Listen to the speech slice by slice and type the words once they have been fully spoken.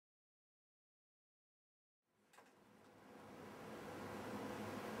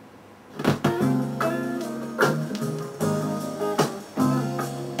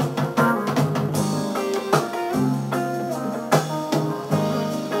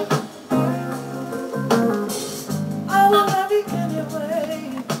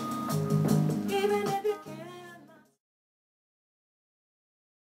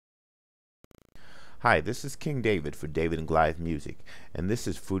Hi, this is King David for David and Goliath Music, and this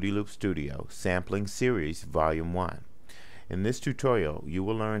is Fruity Loop Studio Sampling Series Volume 1. In this tutorial, you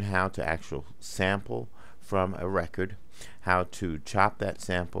will learn how to actually sample from a record, how to chop that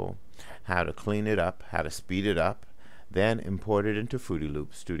sample, how to clean it up, how to speed it up, then import it into Fruity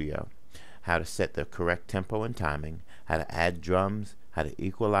Loop Studio, how to set the correct tempo and timing, how to add drums, how to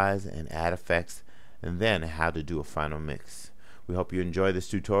equalize and add effects, and then how to do a final mix. We hope you enjoy this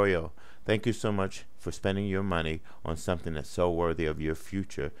tutorial. Thank you so much for spending your money on something that's so worthy of your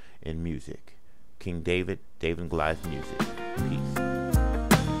future in music. King David, David and Goliath Music. Peace.